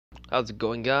How's it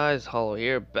going, guys? Hollow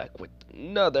here, back with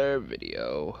another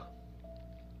video.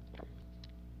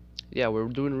 Yeah, we're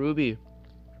doing RWBY,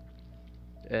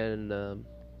 and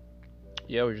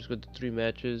yeah, we're just going to 3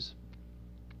 matches.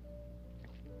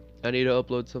 I need to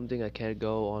upload something. I can't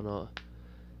go on a.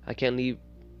 I can't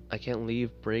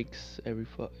leave breaks every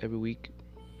week.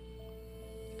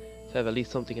 So I have at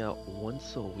least something out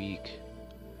once a week,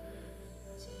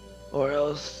 or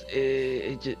else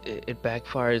it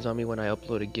backfires on me when I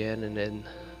upload again, and then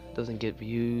doesn't get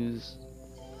views.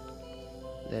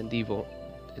 Then Devo,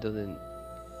 it doesn't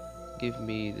give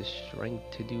me the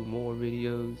strength to do more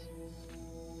videos.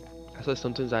 So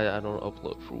sometimes I don't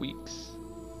upload for weeks.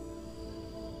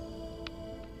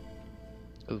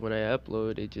 Because when I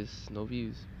upload, it just no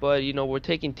views. But you know, we're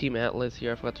taking Team Atlas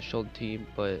here. I forgot to show the team,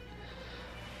 but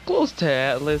close to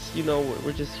Atlas. You know,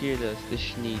 we're just here to the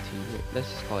Schnee team. Let's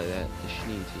just call it that, the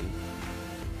Schnee team.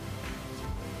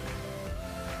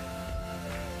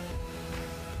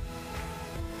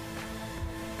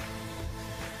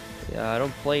 Yeah, I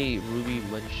don't play RWBY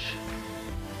much.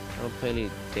 I don't play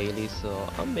it daily, so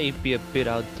I may be a bit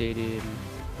outdated in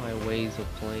my ways of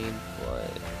playing, but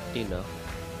you know,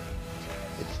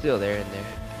 it's still there and there.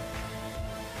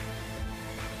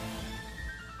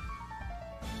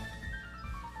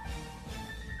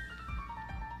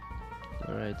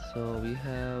 Alright, so we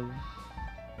have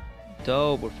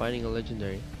dope, we're finding a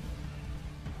legendary.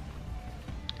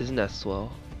 Isn't that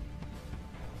swell?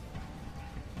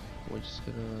 We're just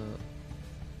gonna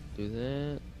do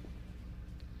that.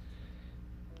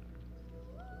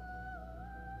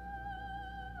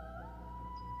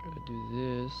 We're gonna do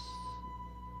this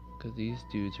because these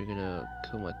dudes are gonna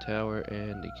kill my tower,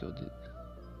 and they killed it.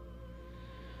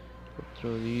 We'll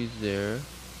throw these there.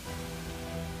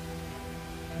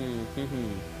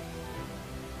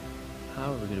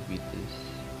 How are we gonna beat this?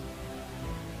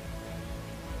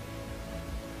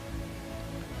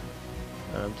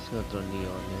 I'm just gonna throw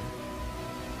Neon there.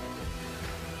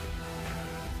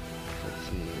 Let's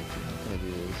see, how can I do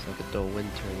this? I could throw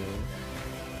Winter there.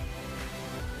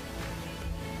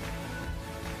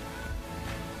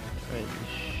 Alright, it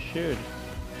should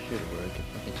work if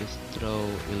I can just throw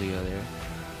Ilya there.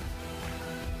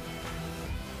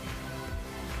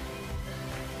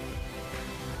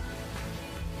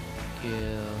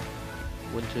 Yeah,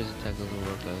 Winter's attack doesn't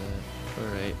work like that.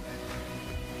 Alright.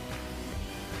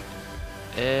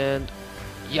 And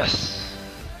yes!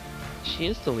 She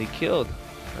instantly killed.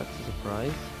 That's a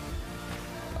surprise.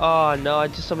 Oh no, I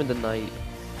just summoned the knight.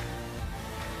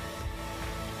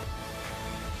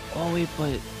 Oh wait,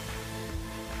 but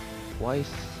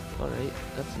Weiss. Alright,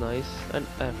 that's nice. I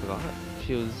forgot.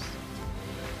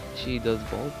 She does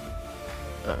both.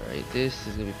 Alright, this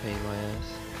is gonna be paying my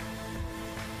ass.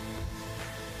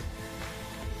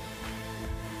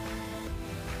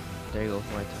 There goes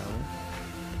my tower.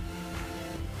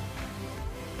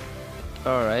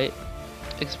 Alright.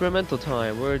 Experimental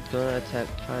time. We're gonna try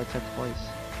to attack twice.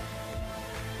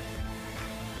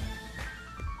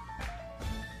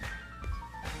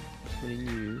 Summoning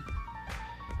you.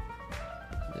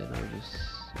 Then I'll just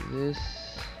do this.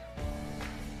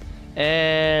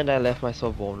 And I left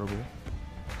myself vulnerable.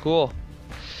 Cool.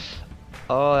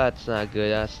 Oh, that's not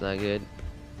good. That's not good.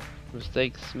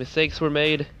 Mistakes were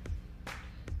made.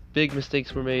 Big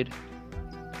mistakes were made.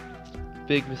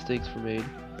 Big mistakes were made.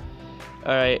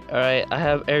 Alright, I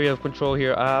have area of control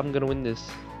here. I'm gonna win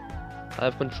this. I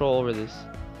have control over this.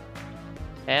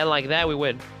 And like that, we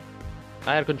win.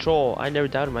 I had control. I never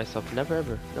doubted myself. Never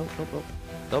ever.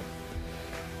 Nope.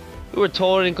 We were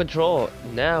totally in control.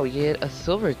 Now we get a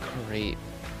silver crate.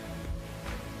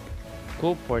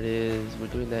 Cool part is we're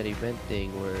doing that event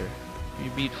thing where you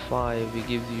beat 5, it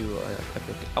gives you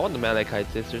I want the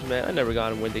Malachite sisters, man. I never got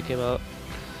them when they came out.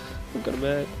 I'm kinda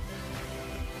mad.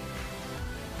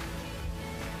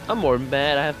 I'm more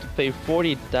mad I have to pay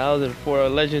 40,000 for a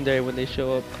legendary when they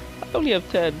show up. I only have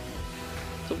 10.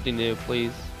 Something new,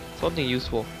 please. Something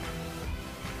useful.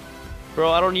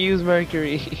 Bro, I don't use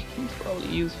Mercury. He's probably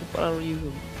useful, but I don't use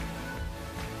him.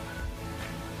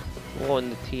 Well, in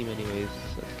the team anyways.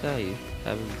 That guy you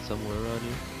have him somewhere around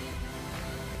here.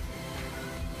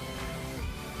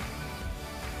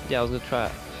 Yeah, I was gonna try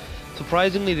it.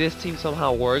 Surprisingly, this team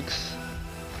somehow works.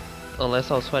 Unless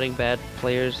I was fighting bad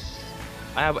players.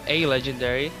 I have a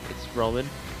legendary. It's Roman.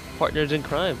 Partners in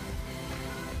crime.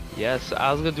 Yes,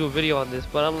 I was gonna do a video on this,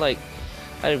 but I'm like,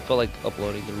 I didn't feel like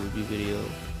uploading the RWBY video.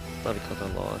 Not because I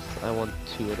lost. I won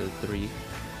 2 out of 3.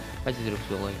 I just didn't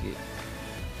feel like it.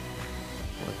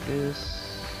 Like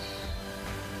this.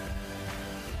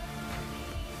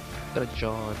 Got a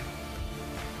John.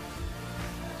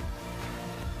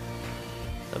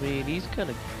 I mean, he's kind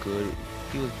of good.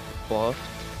 He was buffed.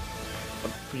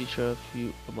 I'm pretty sure a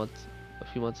few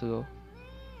months ago.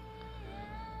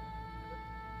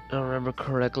 I don't remember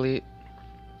correctly.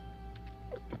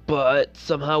 But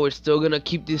somehow we're still gonna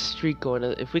keep this streak going.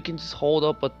 If we can just hold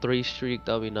up a 3 streak,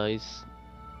 that'll be nice.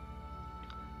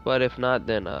 But if not,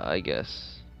 then I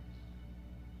guess.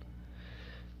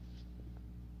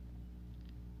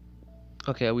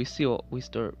 Okay, we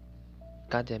start.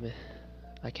 God damn it,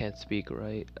 I can't speak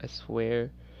right. I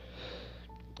swear.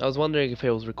 I was wondering if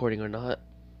it was recording or not,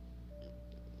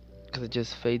 because it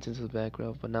just fades into the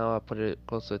background. But now I put it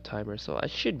close to the timer, so I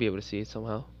should be able to see it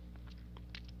somehow.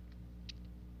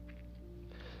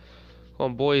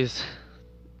 Come on, boys.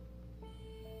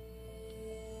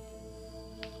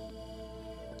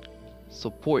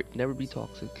 Support, never be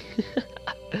toxic.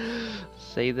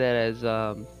 Say that as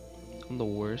I'm the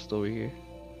worst over here.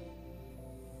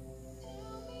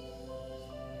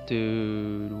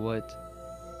 Dude, what?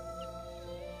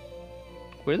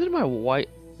 Where did my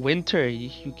Winter?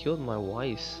 You killed my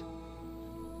Weiss.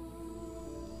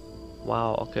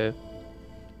 Wow, okay.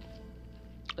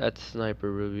 That's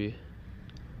Sniper Ruby.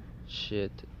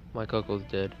 Shit, my Coco's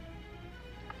dead.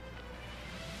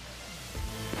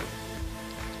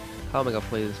 How am I gonna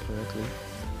play this correctly?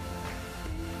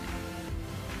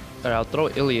 Alright, I'll throw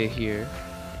Ilya here.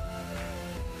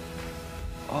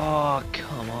 Oh,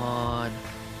 come on.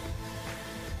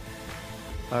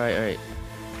 Alright.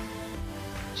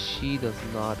 She does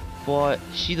not, but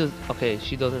she does. Okay,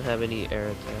 she doesn't have any air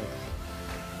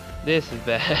attacks. This is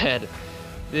bad.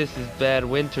 This is bad.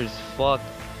 Winter's fucked.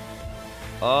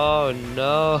 Oh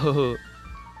no.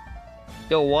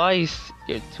 Yo, Weiss,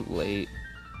 you're too late.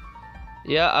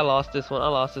 Yeah, I lost this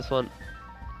one.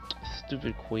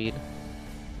 Stupid queen.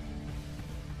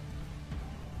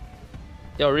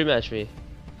 Yo, rematch me.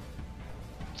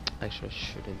 Actually, I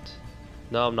shouldn't.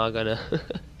 No, I'm not gonna.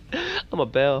 I'm a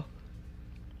bail.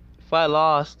 If I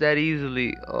lost that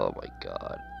easily, oh my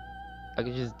god. I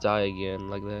could just die again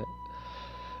like that.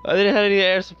 I didn't have any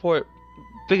air support.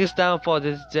 Biggest downfall of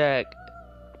this deck.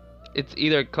 It's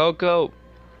either Coco,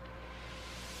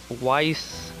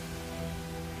 Weiss,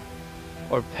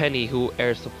 or Penny who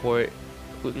air support.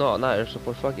 No, not air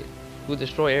support, fuck it. Who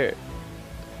destroy air.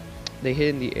 They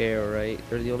hit in the air, right?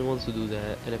 They're the only ones who do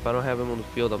that. And if I don't have them on the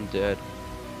field, I'm dead.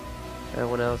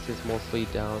 Everyone else is mostly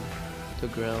down to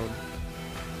ground.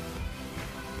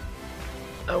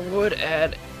 I would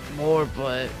add more,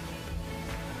 but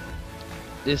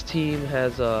this team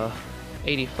has a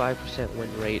 85% win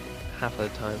rate half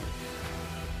of the time.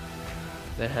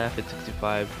 Then half at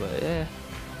 65, but yeah.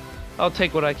 I'll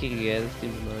take what I can get. This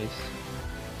team's nice.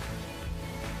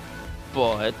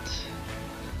 But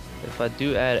if I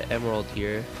do add Emerald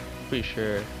here, I'm pretty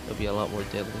sure it'll be a lot more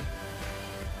deadly.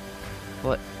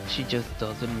 But she just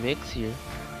doesn't mix here.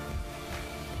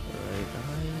 Alright,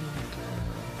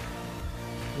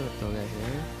 I'm gonna throw that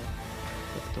here.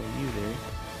 Let's throw you there.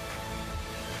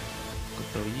 Let's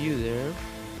throw you there.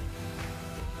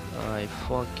 I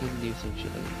fucking do some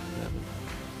shit like that.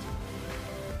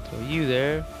 Throw you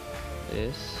there.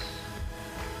 This.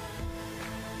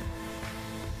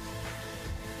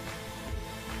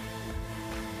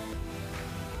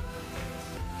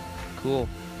 Cool.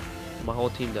 My whole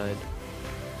team died.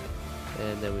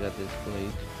 And then we got this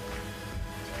blade.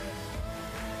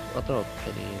 I'll throw a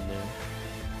penny in there.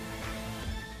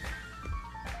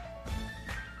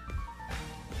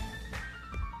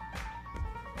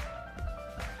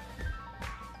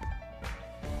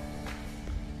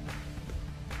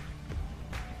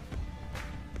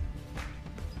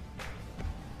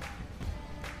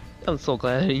 I'm so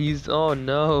glad I used. Oh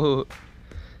no.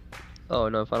 Oh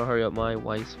no, if I don't hurry up, my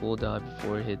Weiss will die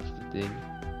before it hits the thing.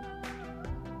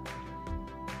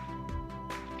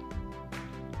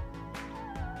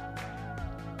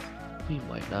 We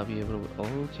might not be able to.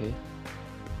 Oh, okay.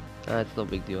 That's no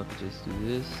big deal. I can just do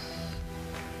this.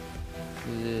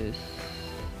 Do this.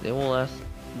 They won't last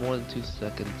more than 2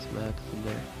 seconds max in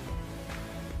there.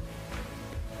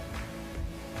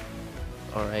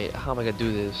 Alright, how am I gonna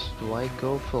do this? Do I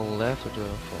go for left or do I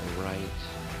go for right?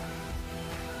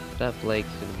 That Blake's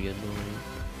gonna be annoying.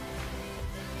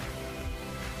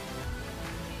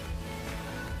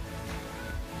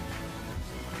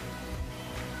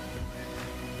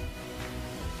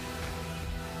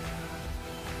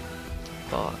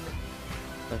 Fuck.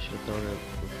 I should have thrown it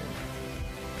before.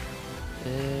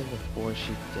 And before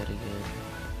she's dead again.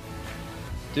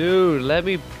 Dude, let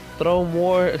me throw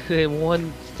more than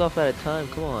one stuff at a time.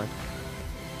 Come on.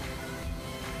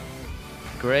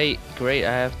 Great.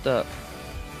 I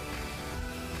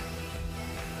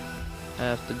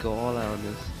have to go all out on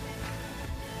this.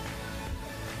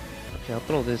 Okay, I'll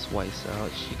throw this Weiss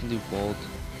out. She can do bolt.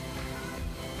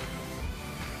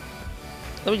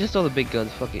 Let me just throw the big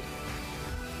guns. Fuck it.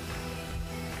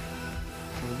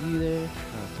 Throw you there.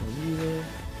 I'll throw you there.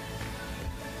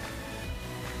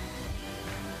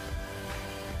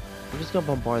 I'm just gonna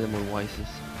bombard them with Weisses.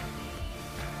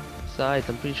 Besides,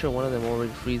 I'm pretty sure one of them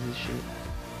already freezes shit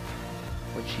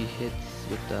when she hits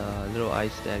with the little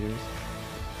ice daggers.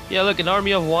 Yeah, look, an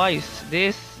army of Weiss.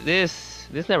 This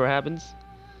never happens.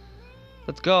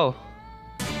 Let's go.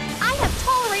 I have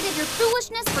tolerated your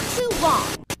foolishness for too long.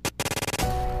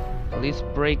 At least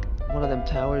break one of them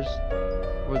towers.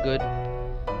 We're good.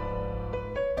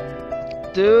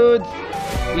 Dudes,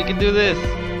 we can do this.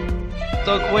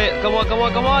 Don't quit. Come on, come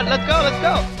on, come on. Let's go, let's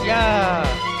go. Yeah.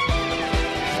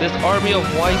 This army of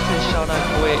Weisses shall not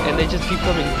quit, and they just keep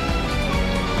coming.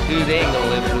 Dude, they ain't gonna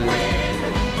live through this.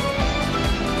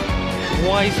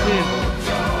 Weisses.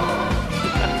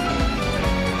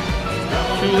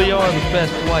 Truly are the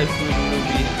best wife in the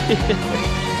movie.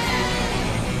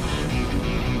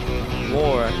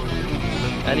 War.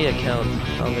 I need a count.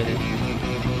 How many?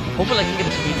 Hopefully I can get a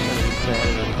screenshot.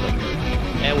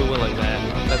 And we win like that.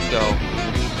 Let's go.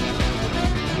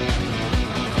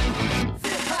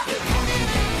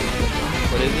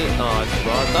 What is it? Oh, it's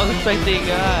bronze. I was expecting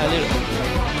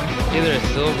either a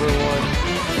silver one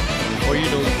or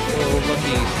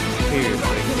lucky superior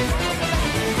thing.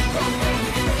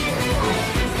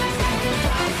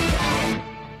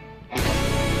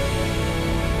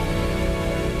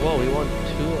 Whoa, we won 2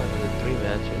 out of the 3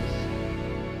 matches.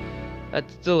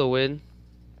 That's still a win.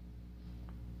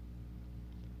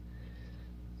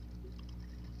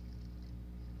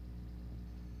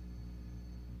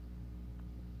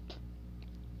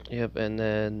 Yep, and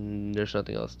then there's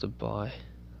nothing else to buy.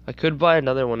 I could buy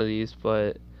another one of these,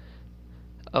 but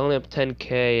I only have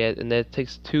 10k, and that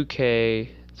takes 2k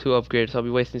to upgrade, so I'll be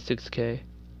wasting 6k.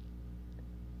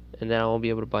 And then I won't be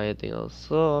able to buy anything else,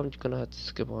 so I'm just gonna have to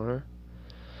skip on her.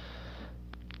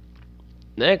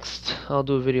 Next, I'll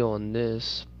do a video on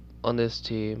this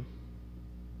team.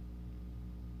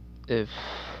 If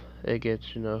it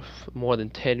gets more than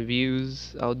 10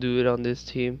 views, I'll do it on this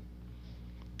team.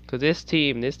 Cause this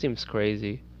team's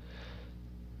crazy.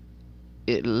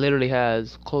 It literally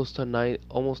has close to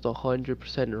almost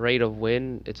 100% rate of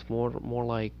win. It's more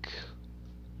like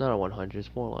not a 100.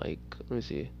 It's more like, let me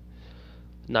see,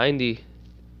 90.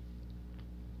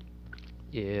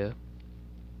 Yeah.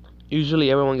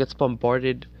 Usually everyone gets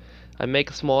bombarded. I make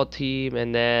a small team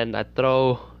and then I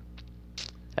throw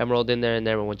Emerald in there and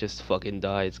everyone just fucking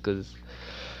dies because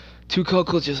 2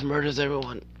 Cocos just murders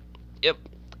everyone. Yep.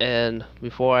 And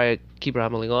before I keep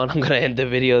rambling on, I'm gonna end the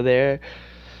video there.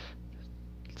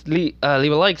 Leave a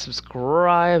like,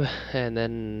 subscribe, and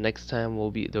then next time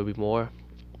there'll be more.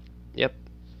 Yep.